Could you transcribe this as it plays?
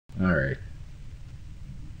Alright.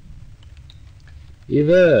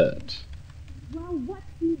 Yvette! Well, what's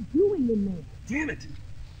he doing in there? Damn it!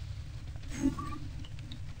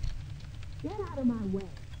 Get out of my way.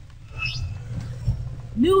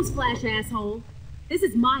 Newsflash, asshole. This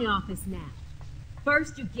is my office now.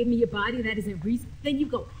 First you give me a body that isn't Reese, then you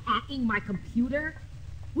go hacking my computer?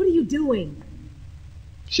 What are you doing?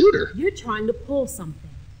 Shoot her. You're trying to pull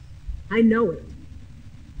something. I know it.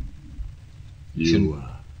 You,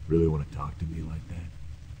 really want to talk to me like that?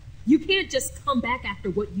 You can't just come back after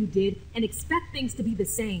what you did and expect things to be the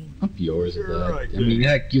same. Up yours, Sure, Yvette. I I mean,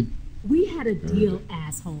 heck, you... We had a deal,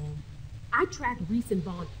 asshole. I tracked Reese and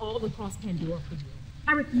Vaughn all across Pandora for you.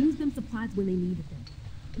 I refused them supplies when they needed them.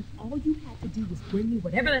 And all you had to do was bring me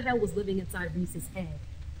whatever the hell was living inside Reese's head.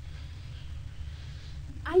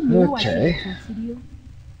 I knew I should have trusted you.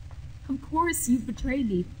 Of course you've betrayed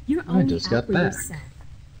me. You're only out for yourself.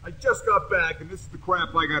 I just got back, and this is the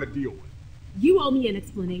crap I gotta deal with. You owe me an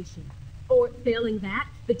explanation. Or, failing that,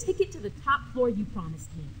 the ticket to the top floor you promised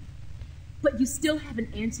me. But you still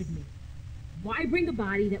haven't answered me. Why bring a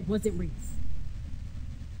body that wasn't Reese?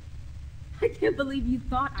 I can't believe you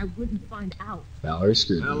thought I wouldn't find out. Valerie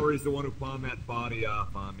screwed me. Valerie's the one who pawned that body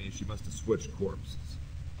off on me. She must have switched corpses.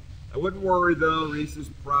 I wouldn't worry, though. Reese is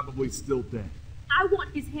probably still dead. I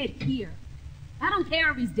want his head here. I don't care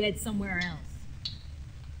if he's dead somewhere else.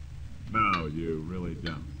 No, you really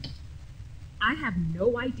don't. I have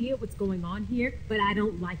no idea what's going on here, but I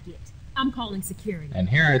don't like it. I'm calling security. And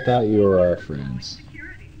here I thought you were our friends.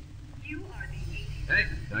 Hey,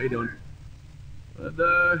 how you doing? But,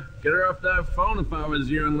 get her off that phone if I was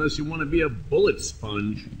you, unless you want to be a bullet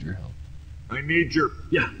sponge. Need your help. I need your...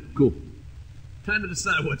 Yeah, cool. Time to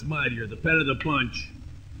decide what's mightier, the pen or the punch.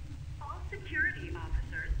 All security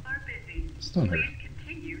officers are busy. Stun her. Please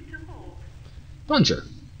continue to hold. Punch her.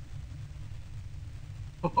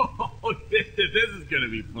 Oh, this is gonna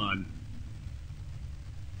be fun.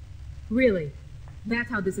 Really?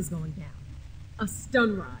 That's how this is going down. A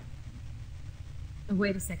stun rod. Oh,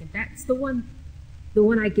 wait a second. That's the one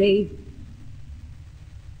I gave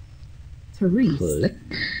to Reese. Click.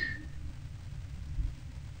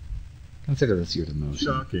 Consider this your demotion.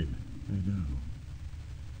 Shocking. I know.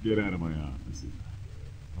 Get out of my office.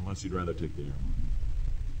 Unless you'd rather take the air.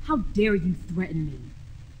 How dare you threaten me?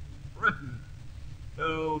 Threaten?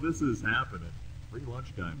 No, this is happening. Free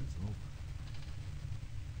lunchtime is over.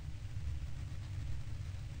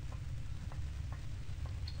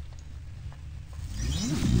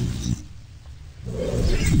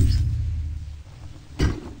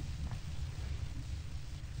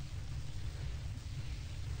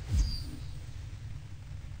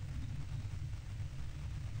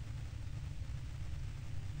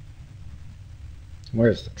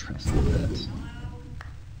 Where's the trust of that?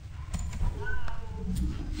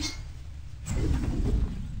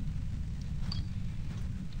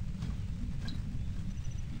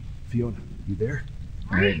 Fiona, you there?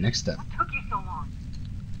 Alright, next step. What took you so long?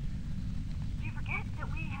 Do you forget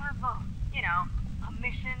that we have, a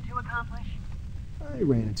mission to accomplish? I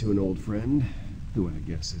ran into an old friend, who I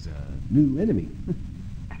guess is a new enemy.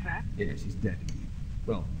 Yvette? Yeah, she's dead.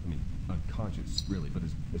 Well, I mean, unconscious, really, but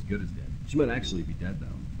as good as dead. She might actually be dead, though.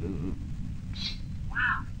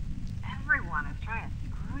 Wow. Everyone is trying to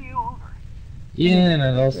screw you over. Yeah, and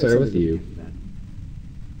it all started with you.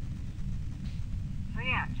 So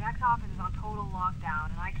yeah, Jack's office is on total lockdown,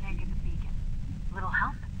 and I can't get the beacon. Little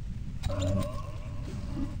help?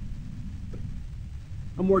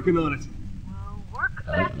 I'm working on it. Well, work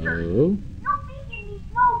faster. Uh-oh. No beacon needs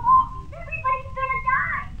no walkies. Everybody's gonna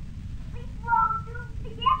die. At least we're all doomed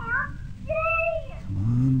together. Yay! Come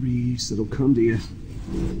on, Reese, it'll come to you.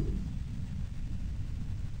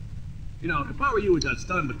 You know, if I were you with that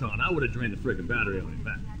stun baton, I would have drained the friggin' battery on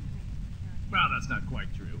Yvette. Well, that's not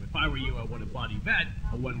quite true. If I were you, I would have bought Yvette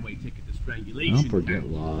a one-way ticket to strangulation. Don't forget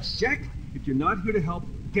lost. Jack, if you're not here to help,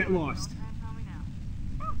 get lost. Don't tell me now.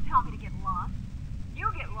 Don't tell me to get lost.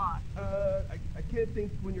 You get lost. I can't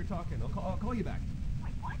think when you're talking. I'll call you back.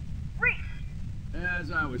 Wait, what? Reese!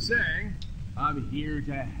 As I was saying, I'm here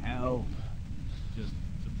to help. Just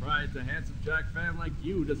surprised a handsome Jack fan like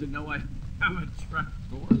you doesn't know I have a trap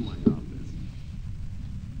door in my office.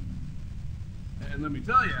 And let me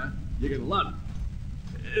tell you, you're gonna love it.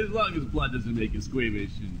 As long as blood doesn't make you squeamish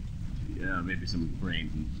and, yeah, maybe some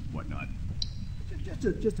brains and whatnot.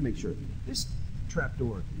 Just to make sure, this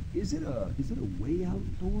trapdoor, is it a way out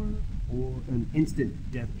door or an instant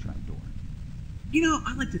death trapdoor? You know,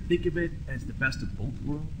 I like to think of it as the best of both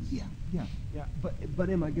worlds. Yeah. But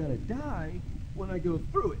am I gonna die when I go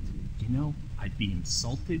through it? You know, I'd be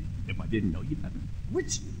insulted if I didn't know you better.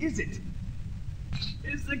 Which is it?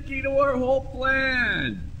 It's the key to our whole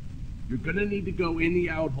plan. You're gonna need to go in the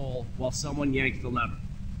outhole while someone yanks the lever.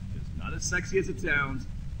 It's not as sexy as it sounds.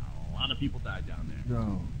 A lot of people died down there.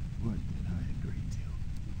 No, what did I agree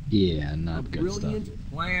to? Yeah, not A good stuff.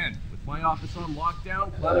 brilliant plan. With my office on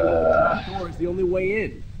lockdown, climbing up the trap door is the only way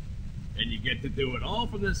in. And you get to do it all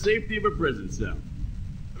from the safety of a prison cell.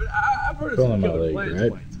 I mean, I've heard of Pulling some my killer leg, plans right?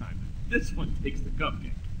 in my time, but this one takes the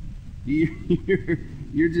cupcake.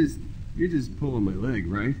 You're just pulling my leg,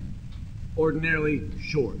 right? Ordinarily,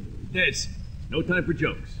 sure. This, no time for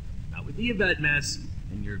jokes. Not with the Yvette mess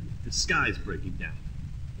and your disguise breaking down.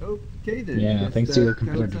 Okay then. Yeah, Guess thanks to your that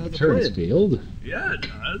compared counts to as a turns plan. field. Yeah, it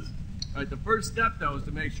does. Alright, the first step, though, is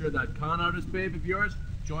to make sure that con artist babe of yours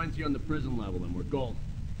joins you on the prison level, and we're golden.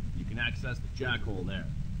 You can access the jackhole there.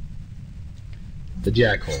 The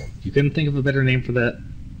jackhole. You couldn't think of a better name for that?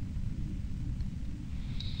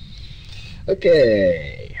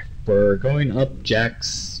 Okay. We're going up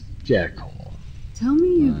Jack's jackhole. Tell me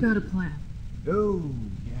you've got a plan. Oh,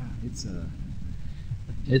 yeah, it's a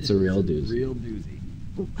It's a real doozy. real doozy.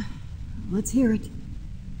 Let's hear it.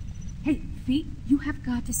 Hey, Feet, you have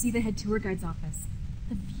got to see the head tour guide's office.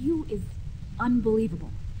 The view is unbelievable.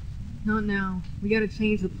 Not now. We gotta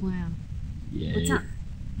change the plan. Yay. What's up?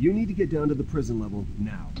 You need to get down to the prison level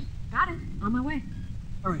now. Got it. On my way.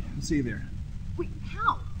 All right, I'll see you there. Wait,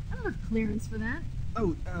 how? I don't have clearance for that.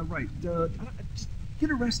 Oh, right. Just get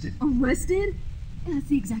arrested. Arrested? Yeah, that's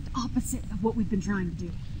the exact opposite of what we've been trying to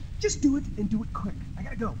do. Just do it and do it quick. I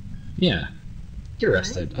gotta go. Yeah. Get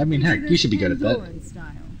arrested. I mean, heck, you should be good at that. Pandoran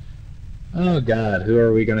style. Oh god, who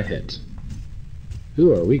are we gonna hit?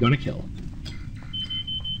 Who are we gonna kill?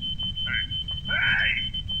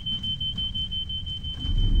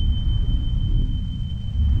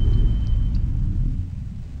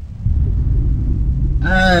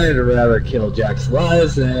 I'd rather kill Jack's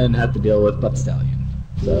lies than have to deal with Butt Stallion.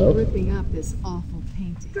 So, Ripping up this awful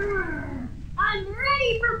painting. Grr, I'm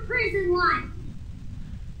ready for prison life.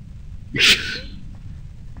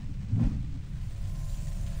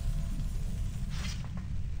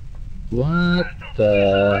 what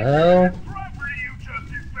the hell?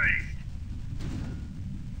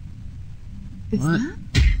 Is What?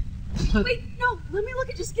 that? Wait, no, let me look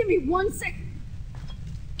at. Just give me 1 second.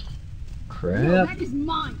 No, Crap. that is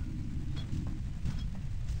mine.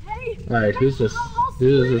 Hey. Alright, who's this? I'll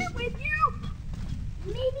Who is split this? it with you.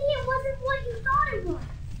 Maybe it wasn't what you thought it was.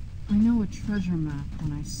 I know a treasure map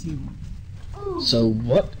when I see one. Oh, So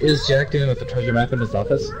what is Jack doing with the treasure map in his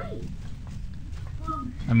office? right.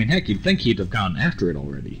 I mean, heck, you'd think he'd have gone after it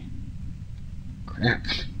already. Crap.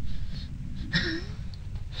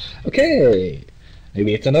 Okay.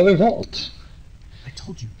 Maybe it's another vault. I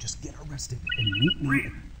told you, just get arrested and meet me.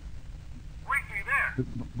 Reed, are you there?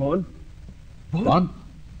 Vaughn? Vaughn?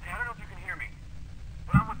 Hey, I don't know if you can hear me,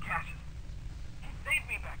 but I'm with Cassius. He saved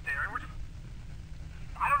me back there, and we're just...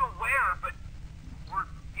 I don't know where, but we're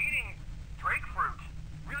eating drake fruit.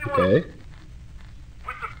 Really want Okay.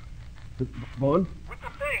 to... Vaughn? With the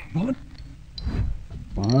thing. Vaughn?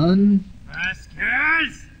 Vaughn?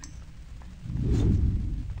 Vasquez!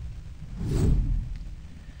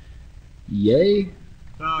 Yay?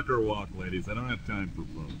 Talk or walk, ladies. I don't have time for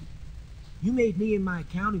both. You made me and my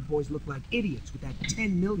accounting boys look like idiots with that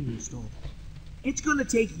 10 million you stole. It's gonna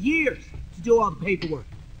take years to do all the paperwork.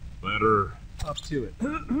 Better. Up to it.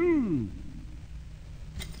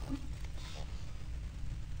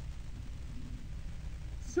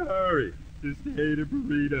 Sorry. Just ate a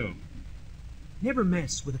burrito. Never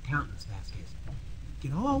mess with accountants, Vasquez. You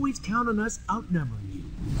can always count on us outnumbering you.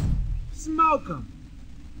 Smoke 'em.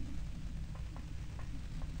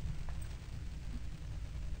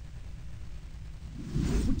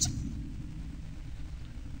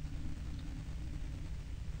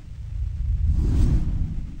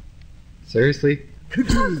 Seriously?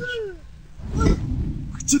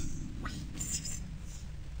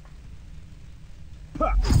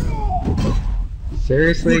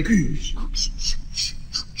 Seriously?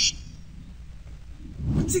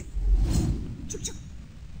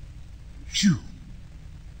 Shoo.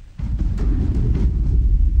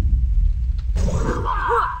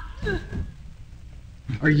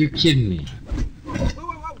 Are you kidding me?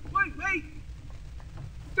 Wait!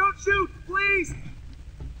 Don't shoot, please!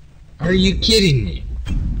 Are you kidding me?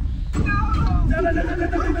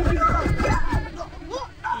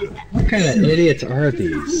 What kind of idiots are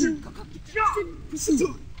these?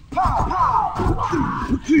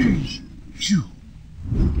 Shoo.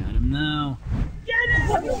 Got him now.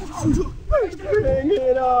 Bring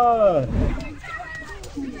it on!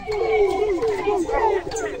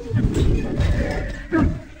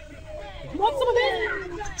 Want some of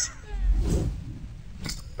this?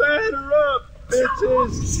 Batter up,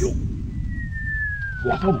 bitches!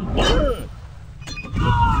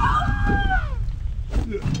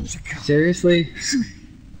 Seriously?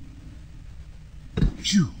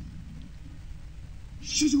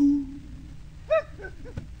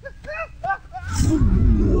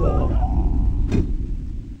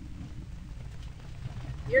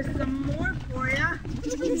 Here's some more for ya.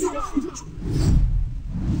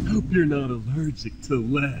 Hope you're not allergic to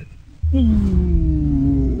lead.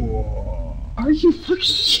 Are you fucking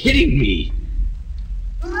kidding me?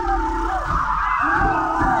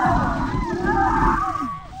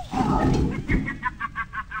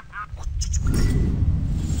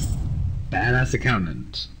 Badass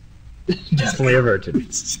accountant. Definitely averted.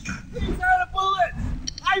 These are the bullets!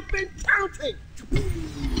 I've been counting!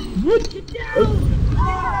 What? Get down!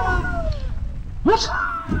 What?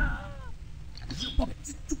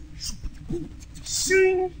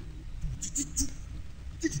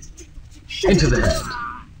 Into the head.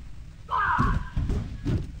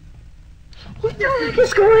 What the heck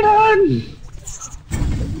is going on?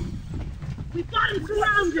 We've got him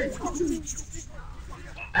surrounded!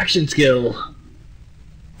 Action skill.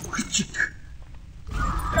 What's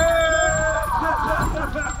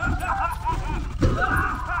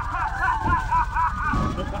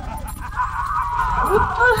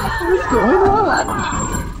going on?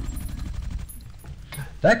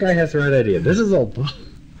 That guy has the right idea. This is all.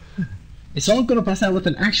 Is someone gonna bust out with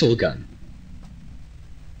an actual gun?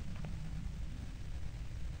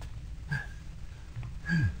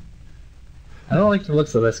 I don't like the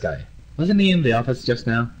looks of this guy. Wasn't he in the office just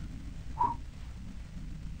now?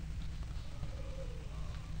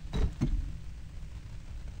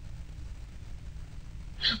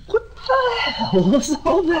 What the hell was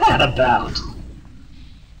all that about?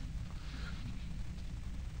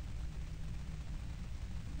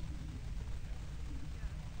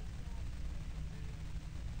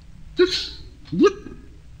 What?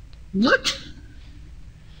 What?